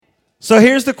So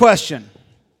here's the question.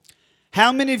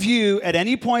 How many of you, at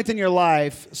any point in your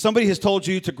life, somebody has told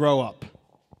you to grow up?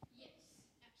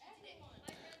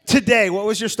 Today, what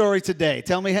was your story today?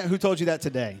 Tell me who told you that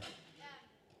today.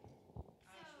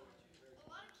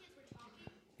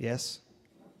 Yes?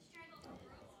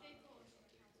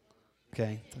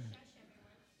 Okay.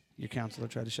 Your counselor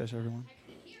tried to shush everyone?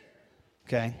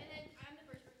 Okay.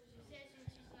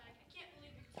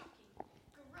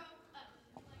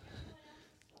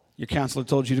 Your counselor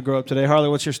told you to grow up today. Harley,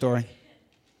 what's your story?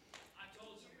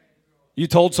 You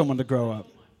told someone to grow up.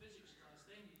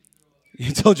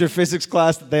 You told your physics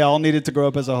class that they all needed to grow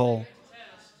up as a whole.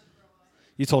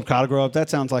 You told Kyle to grow up. That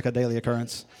sounds like a daily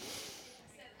occurrence.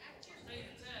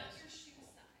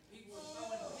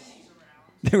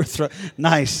 They were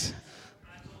nice.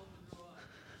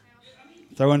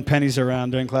 Throwing pennies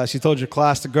around during class. You told your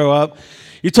class to grow up.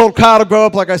 You told Kyle to grow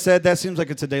up, like I said. That seems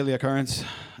like it's a daily occurrence.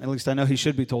 At least I know he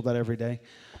should be told that every day.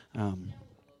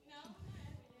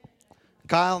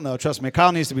 Kyle? No, trust me.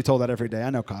 Kyle needs to be told that every day.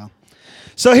 I know Kyle.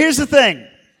 So here's the thing.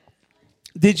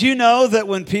 Did you know that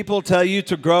when people tell you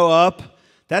to grow up,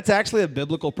 that's actually a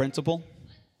biblical principle?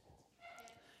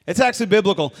 It's actually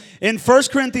biblical. In 1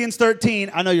 Corinthians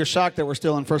 13, I know you're shocked that we're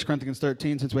still in 1 Corinthians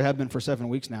 13 since we have been for 7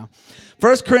 weeks now.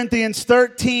 1 Corinthians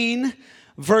 13,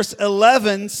 verse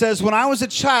 11 says, "When I was a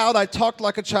child, I talked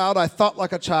like a child, I thought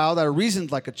like a child, I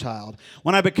reasoned like a child.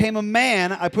 When I became a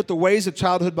man, I put the ways of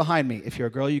childhood behind me." If you're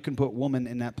a girl, you can put woman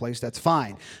in that place. That's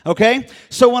fine. Okay?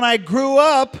 So when I grew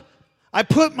up, I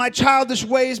put my childish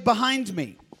ways behind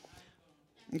me.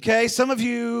 Okay? Some of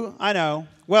you, I know.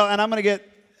 Well, and I'm going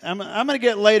to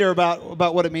get later about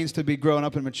what it means to be grown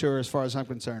up and mature as far as I'm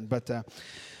concerned.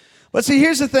 But see,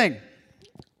 here's the thing.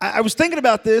 I was thinking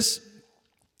about this,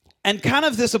 and kind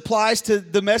of this applies to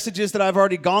the messages that I've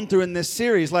already gone through in this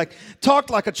series. Like, talked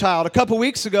like a child. A couple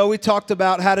weeks ago, we talked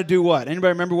about how to do what? Anybody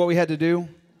remember what we had to do?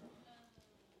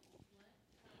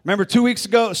 Remember 2 weeks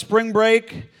ago, spring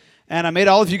break, and I made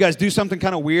all of you guys do something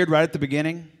kind of weird right at the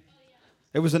beginning?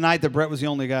 It was the night that Brett was the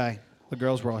only guy. The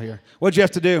girls were all here. What did you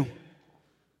have to do?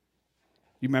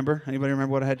 You remember? Anybody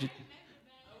remember what I had you?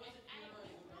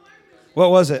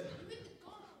 What was it?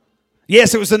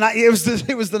 Yes, it was the night. It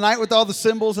was the night with all the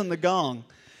cymbals and the gong.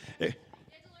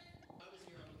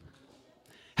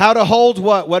 How to hold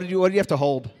what? What did you have to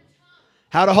hold?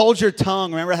 How to hold your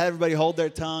tongue. Remember how everybody hold their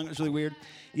tongue? It was really weird.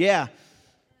 Yeah.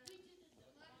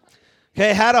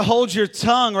 Okay, how to hold your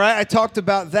tongue, right? I talked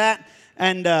about that,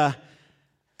 and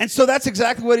so that's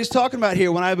exactly what he's talking about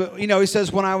here. He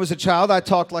says, when I was a child, I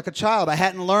talked like a child. I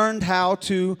hadn't learned how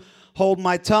to hold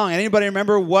my tongue. Anybody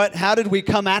remember how did we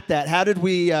come at that? How did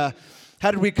we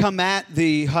come at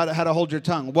how to hold your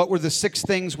tongue? What were the 6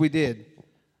 things we did?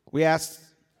 We asked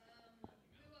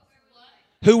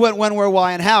who, what, when, where,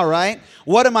 why, and how, right?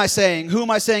 What am I saying? Who am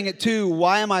I saying it to?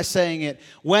 Why am I saying it?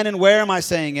 When and where am I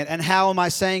saying it? And how am I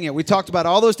saying it? We talked about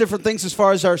all those different things as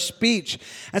far as our speech.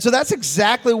 And so that's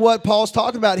exactly what Paul's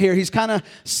talking about here. He's kind of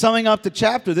summing up the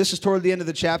chapter. This is toward the end of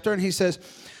the chapter. And he says,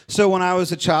 so when I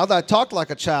was a child, I talked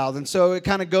like a child. And so it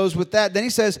kind of goes with that. Then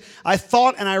he says, I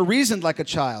thought and I reasoned like a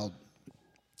child.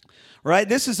 Right?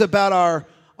 This is about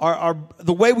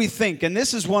the way we think, and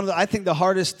this is one of the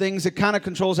hardest things. It kind of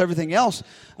controls everything else.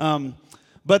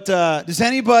 But does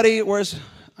anybody?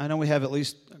 I know we have at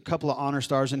least a couple of honor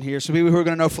stars in here. So people who are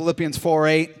going to know Philippians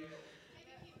 4:8.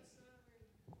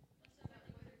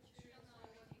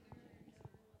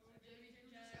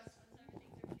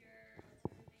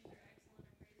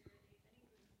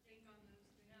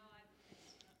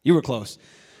 You were close.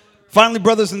 Finally,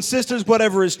 brothers and sisters,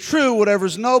 whatever is true, whatever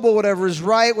is noble, whatever is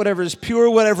right, whatever is pure,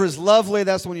 whatever is lovely,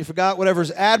 that's the one you forgot, whatever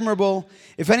is admirable,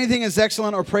 if anything is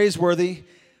excellent or praiseworthy,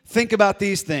 think about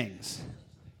these things.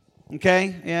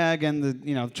 Okay? Yeah,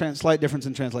 again, slight difference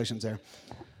in translations there.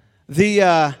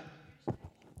 The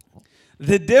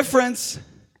difference,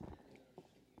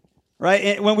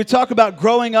 right, when we talk about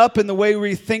growing up in the way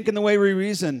we think and the way we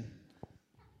reason,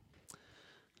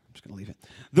 I'm just going to leave it.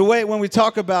 When we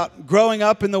talk about growing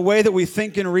up in the way that we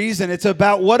think and reason, it's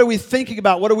about what are we thinking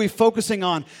about? What are we focusing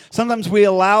on? Sometimes we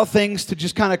allow things to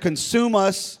just kind of consume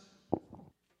us.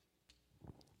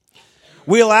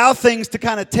 We allow things to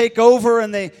kind of take over,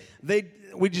 and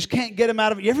we just can't get them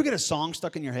out of it. You ever get a song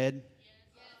stuck in your head?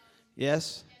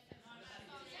 Yes?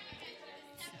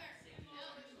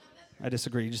 I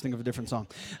disagree. You just think of a different song.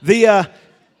 The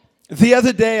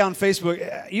other day on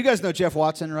Facebook, you guys know Jeff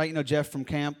Watson, right? You know Jeff from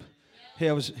camp.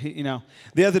 The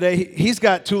other day, he's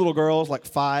got 2 little girls, like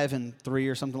 5 and 3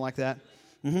 or something like that.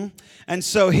 Mm-hmm. And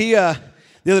so the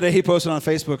other day he posted on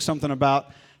Facebook something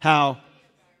about how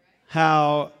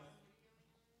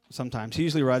sometimes he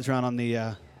usually rides around on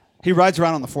the He rides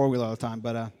around on the four-wheeler all the time,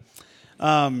 but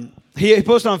he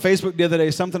posted on Facebook the other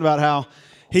day something about how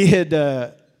he had,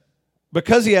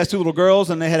 because he has two little girls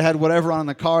and they had whatever on in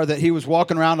the car, that he was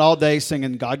walking around all day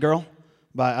singing God Girl.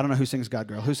 By, I don't know who sings God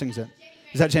Girl. Who sings it?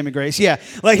 Is that Jamie Grace? Yeah.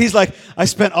 Like, he's like, I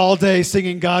spent all day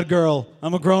singing God Girl.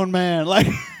 I'm a grown man. Like,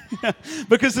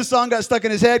 because the song got stuck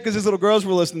in his head because his little girls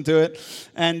were listening to it.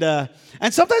 And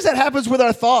sometimes that happens with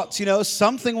our thoughts, you know.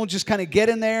 Something will just kind of get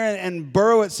in there and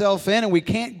burrow itself in, and we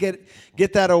can't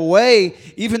get that away,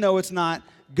 even though it's not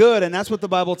good. And that's what the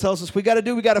Bible tells us we got to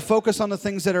do. We got to focus on the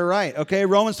things that are right, okay?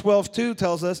 Romans 12:2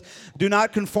 tells us, do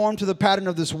not conform to the pattern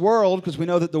of this world, because we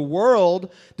know that the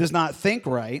world does not think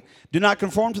right. Do not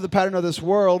conform to the pattern of this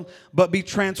world, but be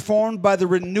transformed by the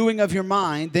renewing of your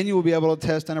mind. Then you will be able to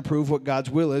test and approve what God's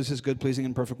will is, his good, pleasing,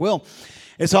 and perfect will.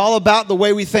 It's all about the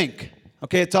way we think,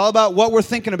 okay? It's all about what we're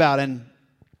thinking about. And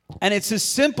it's as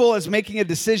simple as making a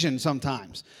decision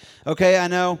sometimes, okay? I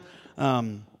know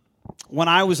when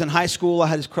I was in high school, I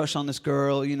had this crush on this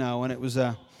girl, you know, and it was,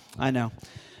 I know.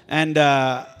 And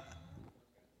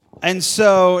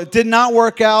so it did not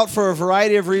work out for a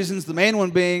variety of reasons, the main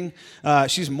one being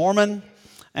she's Mormon,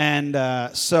 and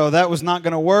so that was not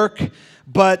going to work.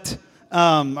 But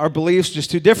our beliefs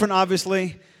just too different,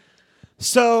 obviously.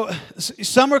 So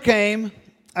summer came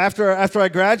after I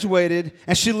graduated,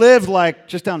 and she lived like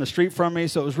just down the street from me,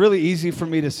 so it was really easy for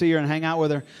me to see her and hang out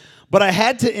with her. But I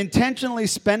had to intentionally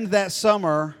spend that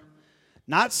summer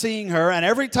not seeing her. And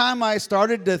every time I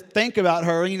started to think about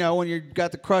her, you know, when you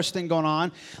got the crush thing going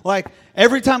on, like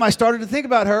every time I started to think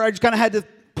about her, I just kind of had to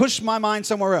push my mind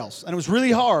somewhere else. And it was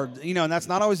really hard, you know, and that's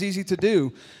not always easy to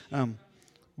do.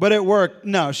 But it worked.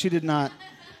 No, she did not.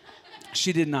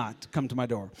 She did not come to my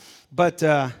door. But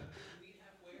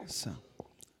so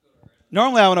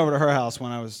normally I went over to her house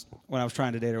when I was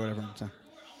trying to date or whatever.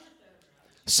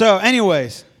 So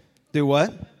anyways. Do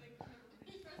what?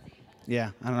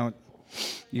 Yeah, I don't know what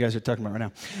you guys are talking about right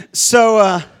now.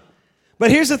 So,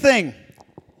 but here's the thing.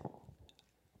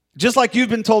 Just like you've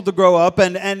been told to grow up,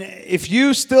 and if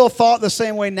you still thought the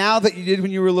same way now that you did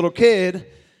when you were a little kid,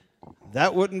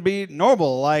 that wouldn't be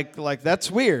normal. Like that's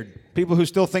weird. People who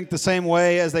still think the same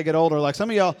way as they get older, like some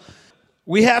of y'all,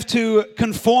 we have to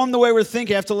conform the way we're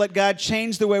thinking. We have to let God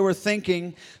change the way we're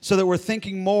thinking so that we're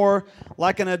thinking more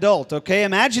like an adult, okay?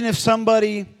 Imagine if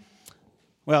somebody...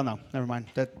 Well, no, never mind.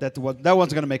 That wasn't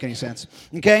going to make any sense.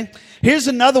 Okay? Here's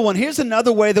another one. Here's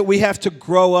another way that we have to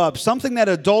grow up. Something that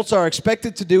adults are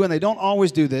expected to do, and they don't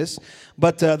always do this,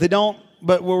 but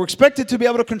But we're expected to be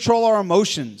able to control our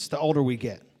emotions the older we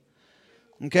get.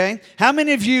 Okay? How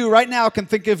many of you right now can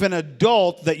think of an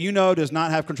adult that you know does not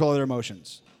have control of their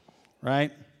emotions?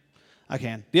 Right? I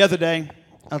can. The other day,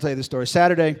 I'll tell you the story.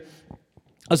 Saturday,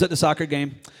 I was at the soccer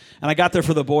game. And I got there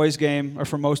for the boys' game, or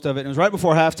for most of it. And it was right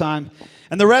before halftime.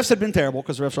 And the refs had been terrible,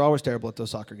 because the refs are always terrible at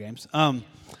those soccer games.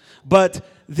 But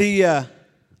the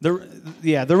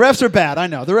refs are bad. I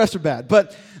know, the refs are bad.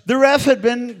 But the ref had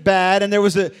been bad, and there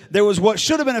was what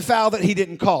should have been a foul that he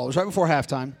didn't call. It was right before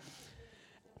halftime.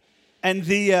 And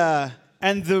the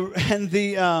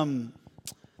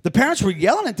parents were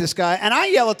yelling at this guy, and I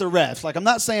yell at the refs. Like, I'm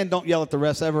not saying don't yell at the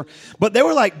refs ever, but they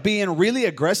were like being really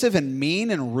aggressive and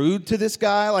mean and rude to this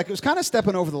guy. Like, it was kind of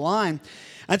stepping over the line.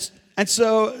 And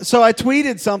so I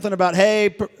tweeted something about, hey,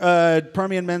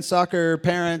 Permian men's soccer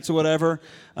parents or whatever.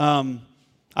 I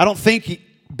don't think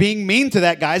being mean to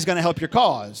that guy is going to help your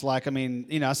cause. Like, I mean,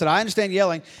 you know, I said, I understand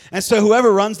yelling. And so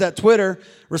whoever runs that Twitter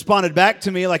responded back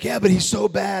to me like, yeah, but he's so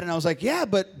bad. And I was like, yeah,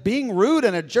 but being rude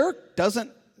and a jerk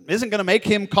isn't going to make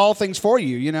him call things for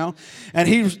you, you know?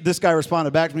 And this guy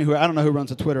responded back to me, who I don't know who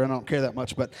runs the Twitter, I don't care that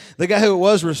much, but the guy who it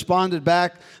was responded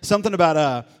back something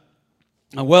about,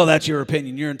 well, that's your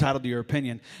opinion, you're entitled to your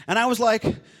opinion. And I was like,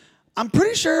 I'm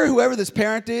pretty sure whoever this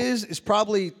parent is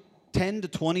probably 10 to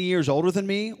 20 years older than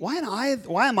me. Why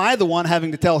am I the one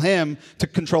having to tell him to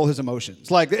control his emotions?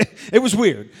 Like, it was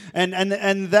weird. And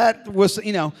that was,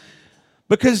 you know,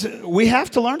 because we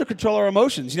have to learn to control our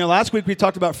emotions. You know, last week we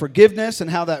talked about forgiveness and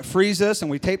how that frees us,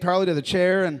 and we taped Harley to the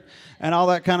chair and all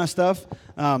that kind of stuff.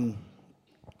 And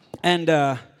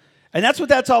that's what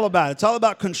that's all about. It's all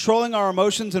about controlling our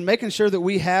emotions and making sure that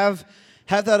we have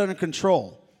that under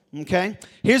control. Okay?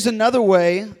 Here's another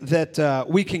way that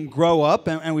we can grow up,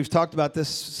 and we've talked about this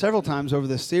several times over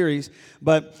this series,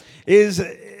 but is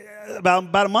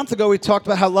about a month ago, we talked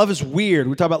about how love is weird.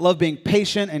 We talked about love being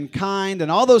patient and kind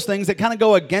and all those things that kind of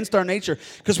go against our nature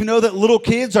because we know that little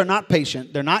kids are not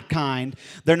patient. They're not kind.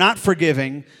 They're not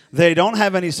forgiving. They don't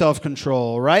have any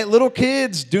self-control, right? Little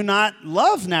kids do not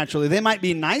love naturally. They might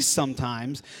be nice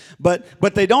sometimes, but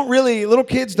they don't really, little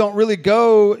kids don't really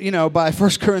go, by 1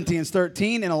 Corinthians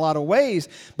 13 in a lot of ways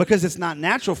because it's not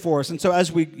natural for us. And so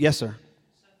yes, sir.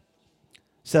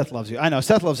 Seth loves you. I know,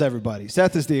 Seth loves everybody.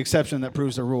 Seth is the exception that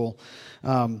proves the rule.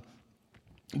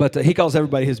 But he calls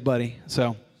everybody his buddy.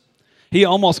 So he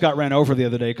almost got ran over the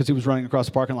other day because he was running across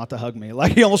the parking lot to hug me.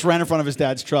 Like, he almost ran in front of his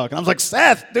dad's truck. And I was like,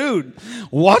 Seth, dude,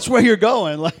 watch where you're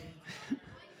going. Like,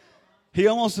 he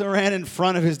almost ran in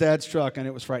front of his dad's truck, and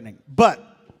it was frightening. But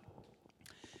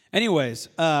anyways,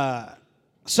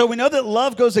 so we know that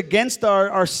love goes against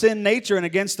our sin nature and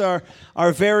against our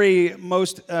very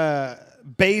most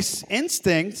base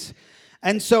instincts.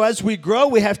 And so as we grow,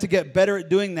 we have to get better at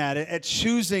doing that, at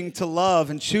choosing to love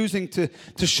and choosing to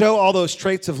show all those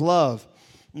traits of love.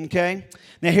 Okay?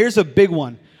 Now here's a big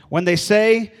one. When they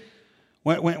say,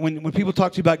 when people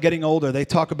talk to you about getting older, they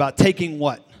talk about taking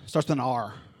what? Starts with an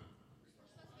R.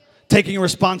 Taking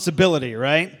responsibility,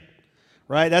 right?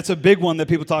 Right? That's a big one that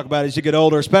people talk about as you get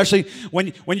older, especially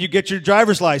when you get your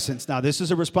driver's license. Now, this is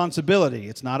a responsibility.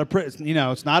 It's not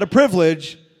it's not a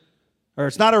privilege. Or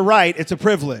it's not a right, it's a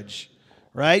privilege,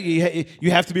 right?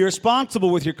 You have to be responsible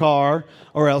with your car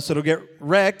or else it'll get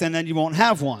wrecked and then you won't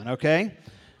have one, okay?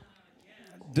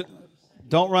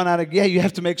 Don't run out of gas. You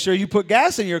have to make sure you put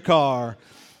gas in your car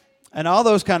and all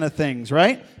those kind of things,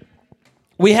 right?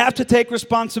 We have to take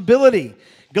responsibility.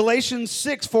 Galatians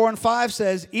 6, 4 and 5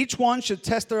 says, each one should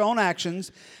test their own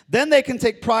actions. Then they can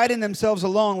take pride in themselves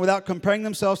alone without comparing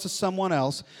themselves to someone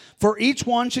else. For each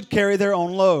one should carry their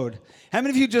own load. How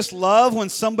many of you just love when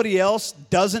somebody else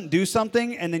doesn't do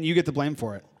something and then you get the blame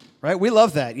for it? Right? We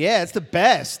love that. Yeah, it's the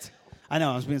best. I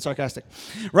know, I was being sarcastic.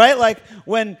 Right? Like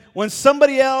when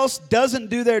somebody else doesn't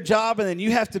do their job and then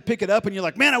you have to pick it up and you're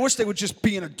like, man, I wish they would just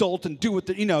be an adult and do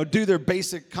do their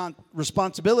basic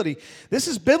responsibility. This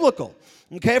is biblical.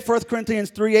 Okay, 1 Corinthians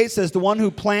 3:8 says, the one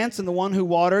who plants and the one who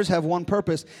waters have one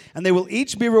purpose, and they will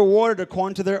each be rewarded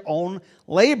according to their own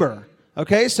labor.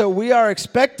 Okay, so we are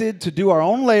expected to do our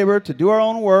own labor, to do our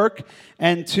own work,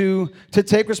 and to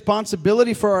take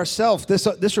responsibility for ourselves.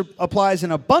 This applies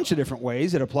in a bunch of different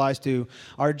ways. It applies to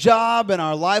our job and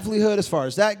our livelihood as far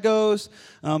as that goes,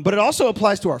 but it also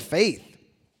applies to our faith.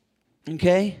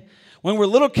 Okay? When we're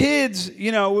little kids,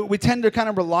 we tend to kind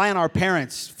of rely on our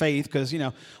parents' faith because,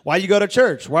 why do you go to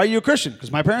church? Why are you a Christian?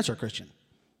 Because my parents are Christian.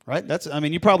 Right?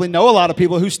 You probably know a lot of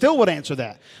people who still would answer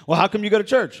that. Well, how come you go to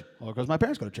church? Well, because my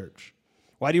parents go to church.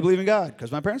 Why do you believe in God?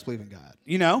 Because my parents believe in God.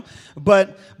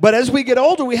 But as we get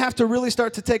older, we have to really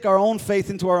start to take our own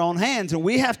faith into our own hands, and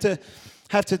we have to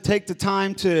take the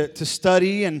time to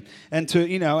study and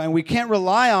to and we can't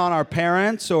rely on our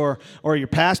parents or your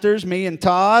pastors, me and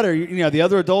Todd, or the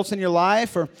other adults in your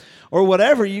life or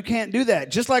whatever. You can't do that.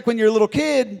 Just like when you're a little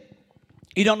kid,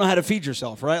 you don't know how to feed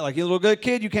yourself, right? Like you're a little good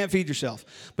kid, you can't feed yourself.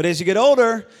 But as you get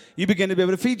older, you begin to be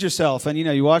able to feed yourself. And,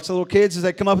 you watch the little kids as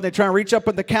they come up and they try and reach up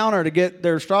at the counter to get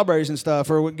their strawberries and stuff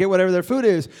or get whatever their food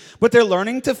is. But they're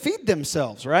learning to feed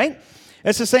themselves, right?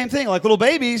 It's the same thing. Like little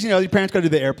babies, your parents got to do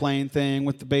the airplane thing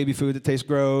with the baby food that tastes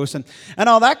gross and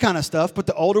all that kind of stuff. But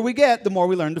the older we get, the more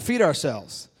we learn to feed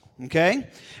ourselves. Okay?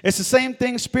 It's the same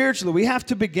thing spiritually. We have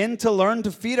to begin to learn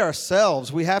to feed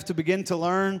ourselves. We have to begin to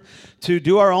learn to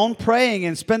do our own praying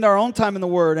and spend our own time in the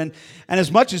Word. And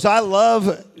as much as I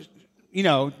love,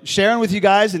 sharing with you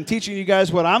guys and teaching you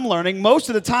guys what I'm learning, most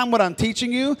of the time what I'm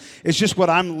teaching you is just what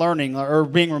I'm learning or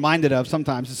being reminded of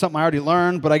sometimes. It's something I already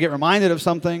learned, but I get reminded of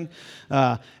something,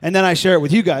 and then I share it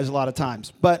with you guys a lot of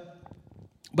times.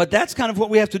 But that's kind of what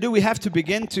we have to do. We have to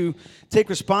begin to take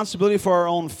responsibility for our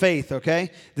own faith,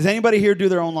 okay? Does anybody here do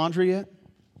their own laundry yet?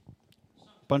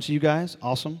 Bunch of you guys?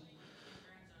 Awesome.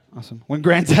 When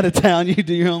Grant's out of town, you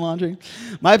do your own laundry?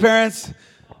 My parents,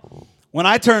 when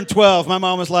I turned 12, my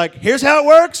mom was like, here's how it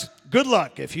works. Good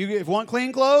luck. If you want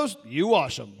clean clothes, you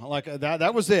wash them. Like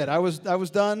that was it. I was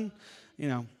done,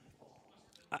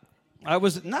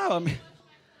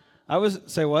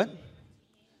 say what?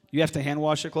 You have to hand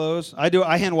wash your clothes? I do.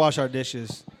 I hand wash our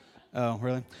dishes. Oh,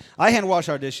 really? I hand wash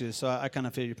our dishes, so I kind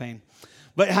of feel your pain.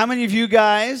 But how many of you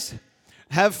guys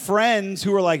have friends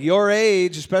who are like your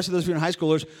age, especially those of you in high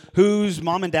schoolers, whose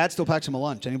mom and dad still packs them a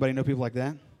lunch? Anybody know people like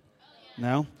that?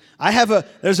 No? I have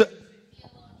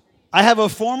a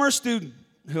former student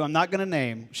who I'm not going to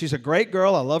name. She's a great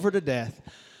girl. I love her to death.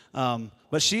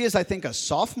 But she is, I think, a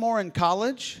sophomore in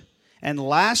college. And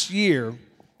last year,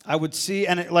 I would see,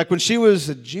 and like when she was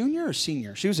a junior or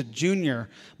senior, she was a junior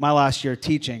my last year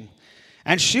teaching,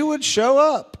 and she would show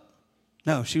up.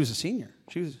 No, she was a senior.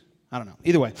 I don't know.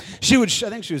 Either way, I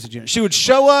think she was a junior. She would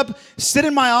show up, sit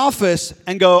in my office,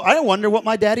 and go, I wonder what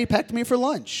my daddy packed me for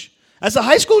lunch. As a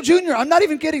high school junior, I'm not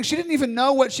even kidding. She didn't even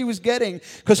know what she was getting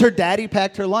because her daddy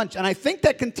packed her lunch. And I think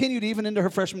that continued even into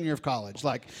her freshman year of college.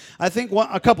 Like, I think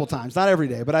a couple times, not every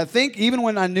day, but I think even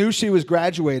when I knew she was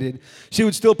graduated, she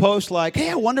would still post like, hey,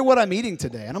 I wonder what I'm eating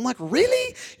today. And I'm like,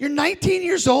 really? You're 19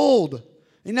 years old.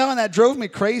 And that drove me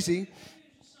crazy.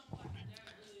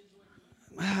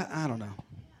 I don't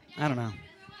know.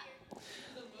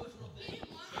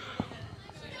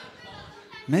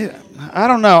 Maybe, I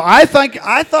don't know. I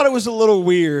thought it was a little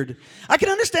weird. I can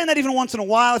understand that even once in a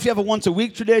while if you have a once a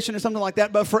week tradition or something like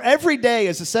that. But for every day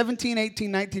as a 17,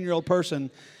 18, 19-year-old person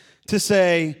to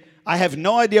say, I have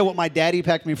no idea what my daddy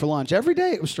packed me for lunch. Every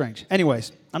day it was strange.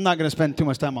 Anyways, I'm not going to spend too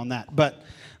much time on that. But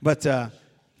that's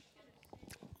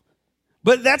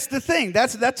the thing.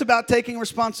 That's about taking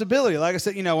responsibility. Like I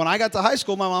said, when I got to high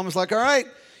school, my mom was like, all right,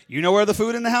 you know where the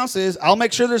food in the house is. I'll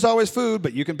make sure there's always food,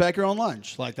 but you can pack your own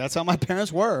lunch. Like, that's how my parents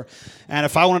were. And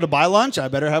if I wanted to buy lunch, I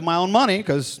better have my own money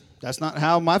because that's not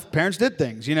how my parents did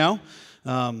things,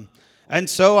 And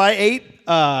so I ate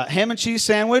a ham and cheese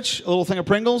sandwich, a little thing of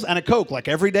Pringles, and a Coke, like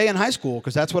every day in high school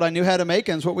because that's what I knew how to make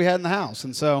and it's what we had in the house.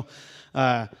 And so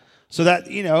that,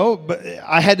 but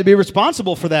I had to be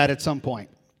responsible for that at some point.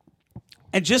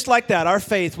 And just like that, our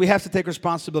faith, we have to take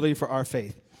responsibility for our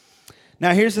faith.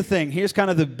 Now, here's the thing. Here's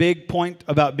kind of the big point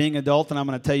about being adult, and I'm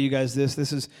going to tell you guys this.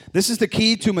 This is the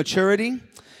key to maturity,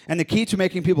 and the key to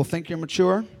making people think you're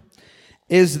mature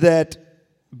is that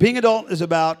being adult is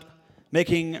about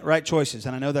making right choices.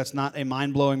 And I know that's not a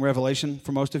mind-blowing revelation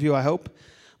for most of you, I hope.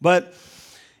 But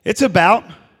it's about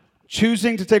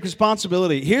choosing to take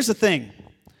responsibility. Here's the thing.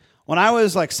 When I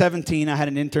was like 17, I had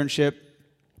an internship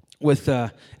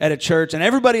at a church, and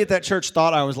everybody at that church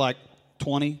thought I was like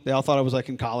 20. They all thought I was like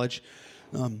in college.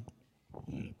 Oh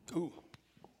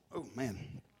man,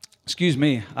 excuse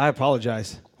me. I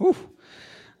apologize. Whew.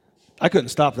 I couldn't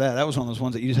stop that. That was one of those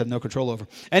ones that you just had no control over.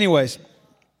 Anyways,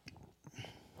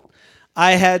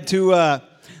 I had to.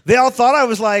 They all thought I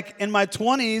was like in my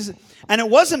 20s, and it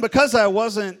wasn't because I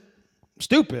wasn't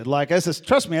stupid. Like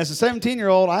trust me, as a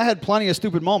 17-year-old, I had plenty of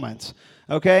stupid moments.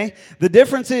 Okay? The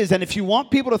difference is, and if you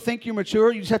want people to think you're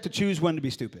mature, you just have to choose when to be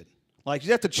stupid. Like,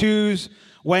 you have to choose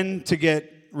when to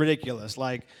get ridiculous.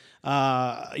 Like,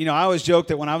 I always joke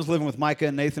that when I was living with Micah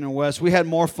and Nathan and Wes, we had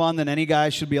more fun than any guy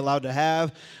should be allowed to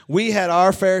have. We had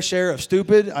our fair share of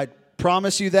stupid. I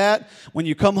promise you that. When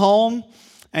you come home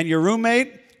and your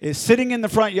roommate is sitting in the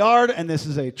front yard, and this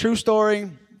is a true story,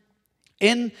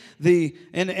 in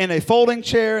a folding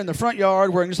chair in the front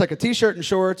yard, wearing just like a t-shirt and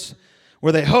shorts,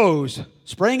 with a hose,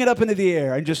 spraying it up into the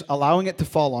air and just allowing it to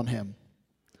fall on him.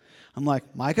 I'm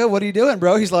like, Micah, what are you doing,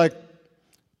 bro? He's like,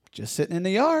 just sitting in the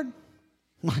yard.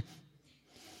 I'm like,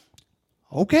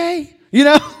 okay.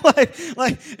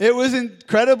 Like it was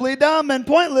incredibly dumb and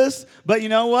pointless, but you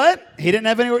know what? He didn't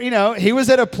have anywhere, he was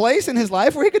at a place in his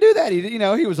life where he could do that.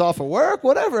 He was off of work,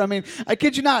 whatever. I mean, I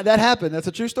kid you not, that happened. That's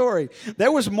a true story. There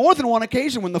was more than one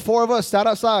occasion when the four of us sat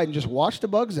outside and just watched a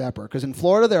bug zapper, because in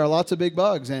Florida there are lots of big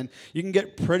bugs, and you can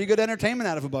get pretty good entertainment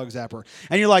out of a bug zapper.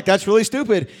 And you're like, that's really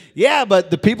stupid. Yeah, but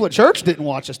the people at church didn't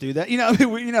watch us do that.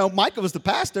 Micah was the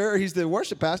pastor, he's the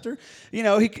worship pastor.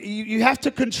 You have to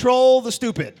control the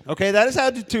stupid, okay? That is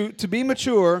how to be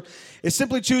mature, is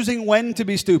simply choosing when to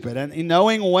be stupid and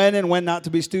knowing when and when not to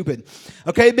be stupid.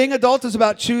 Okay, being adult is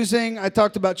about choosing. I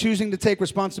talked about choosing to take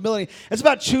responsibility. It's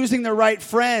about choosing the right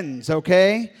friends,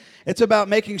 okay? It's about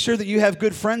making sure that you have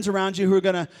good friends around you who are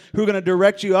gonna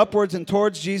direct you upwards and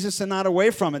towards Jesus and not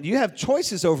away from it. You have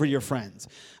choices over your friends.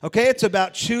 Okay, it's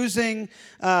about choosing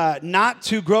not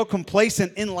to grow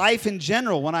complacent in life in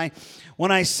general.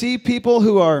 When I see people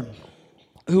who are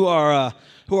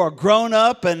grown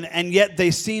up and yet they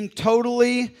seem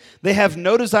they have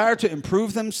no desire to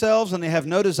improve themselves, and they have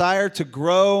no desire to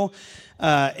grow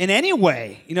in any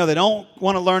way. They don't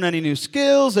want to learn any new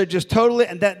skills. They're just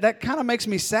and that kind of makes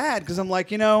me sad, because I'm like,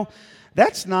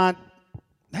 that's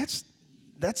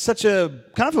such a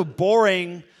kind of a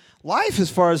boring life as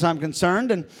far as I'm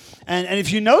concerned. And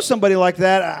if you know somebody like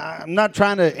that, I'm not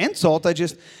trying to insult. I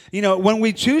just, when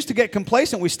we choose to get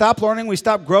complacent, we stop learning, we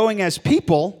stop growing as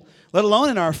people, let alone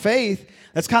in our faith.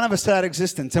 That's kind of a sad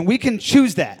existence. And we can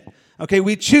choose that. Okay,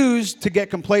 we choose to get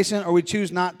complacent, or we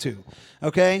choose not to.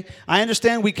 Okay, I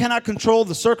understand we cannot control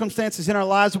the circumstances in our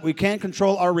lives, but we can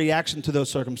control our reaction to those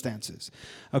circumstances.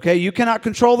 Okay, you cannot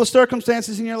control the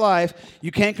circumstances in your life.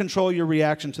 You can't control your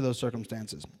reaction to those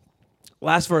circumstances.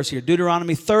 Last verse here,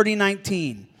 Deuteronomy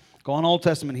 30:19. Go on Old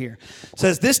Testament here. It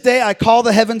says, "This day I call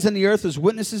the heavens and the earth as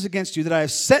witnesses against you, that I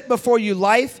have set before you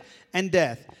life and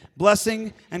death,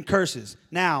 blessing and curses.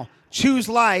 Now, choose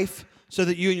life so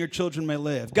that you and your children may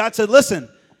live." God said, listen,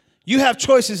 you have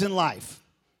choices in life.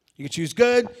 You can choose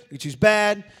good, you can choose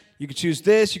bad, you can choose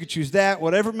this, you can choose that,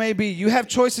 whatever it may be. You have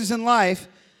choices in life,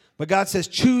 but God says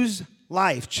choose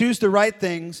life. Choose the right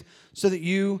things so that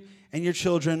you and your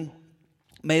children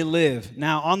may live.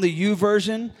 Now, on the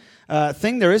YouVersion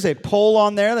thing, there is a poll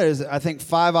on there. There's, I think,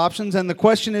 5 options, and the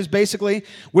question is basically,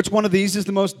 which one of these is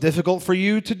the most difficult for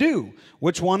you to do?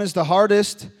 Which one is the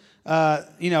hardest?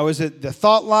 Is it the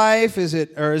thought life? Is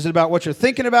it about what you're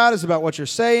thinking about? Is it about what you're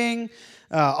saying?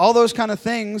 All those kind of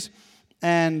things.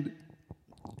 And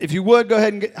if you would, go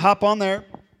ahead and hop on there.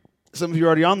 Some of you are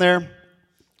already on there.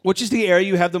 Which is the area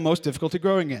you have the most difficulty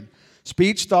growing in?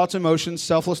 Speech, thoughts, emotions,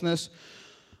 selflessness,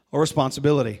 or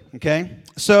responsibility. Okay?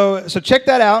 So check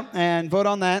that out and vote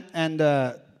on that. And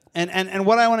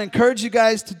what I want to encourage you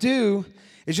guys to do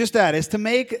is just that, is to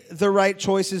make the right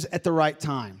choices at the right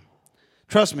time.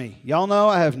 Trust me, y'all know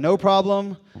I have no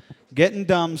problem getting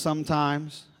dumb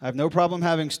sometimes. I have no problem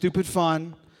having stupid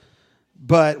fun.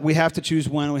 But we have to choose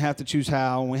when, we have to choose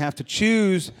how, and we have to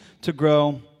choose to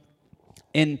grow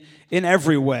in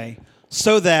every way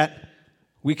so that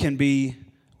we can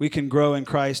grow in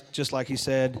Christ just like he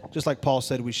said, just like Paul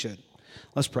said we should.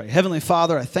 Let's pray. Heavenly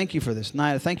Father, I thank you for this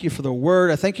night. I thank you for the word.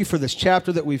 I thank you for this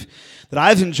chapter that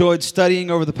I've enjoyed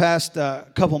studying over the past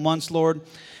couple months, Lord.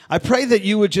 I pray that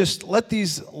you would just let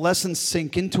these lessons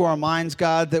sink into our minds,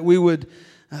 God, that we would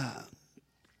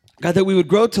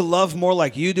grow to love more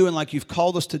like you do and like you've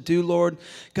called us to do, Lord.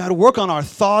 God, work on our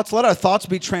thoughts. Let our thoughts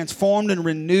be transformed and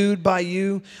renewed by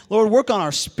you. Lord, work on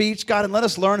our speech, God, and let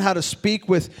us learn how to speak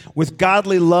with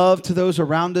godly love to those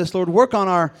around us. Lord, work on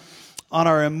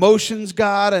our emotions,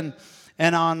 God,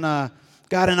 and on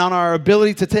our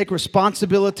ability to take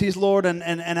responsibilities, Lord, and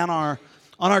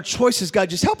on our choices, God.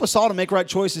 Just help us all to make right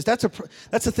choices. That's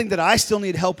a thing that I still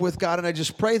need help with, God, and I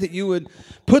just pray that you would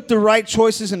put the right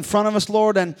choices in front of us,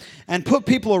 Lord, and put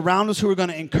people around us who are going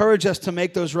to encourage us to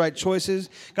make those right choices.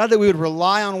 God, that we would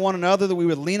rely on one another, that we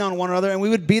would lean on one another, and we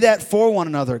would be that for one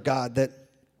another, God,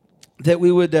 that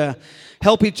we would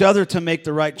help each other to make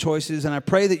the right choices. And I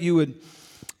pray that you would,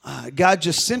 God,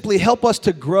 just simply help us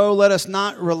to grow. Let us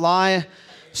not rely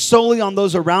solely on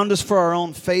those around us for our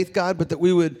own faith, God, but that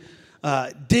we would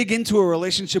dig into a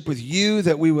relationship with you,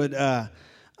 that we would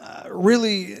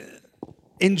really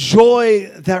enjoy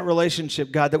that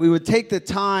relationship, God, that we would take the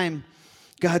time,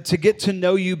 God, to get to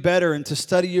know you better and to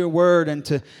study your word and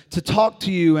to talk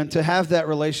to you and to have that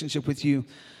relationship with you.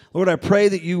 Lord, I pray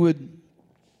that you would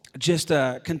just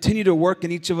continue to work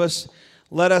in each of us.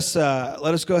 Let us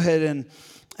go ahead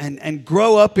and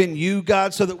grow up in you,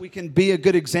 God, so that we can be a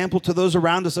good example to those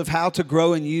around us of how to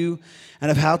grow in you and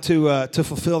of how to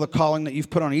fulfill the calling that you've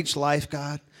put on each life,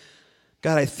 God.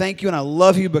 God, I thank you and I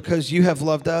love you because you have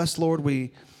loved us, Lord.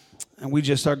 We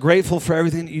just are grateful for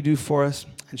everything that you do for us.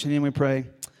 In your name we pray,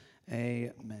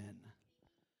 amen.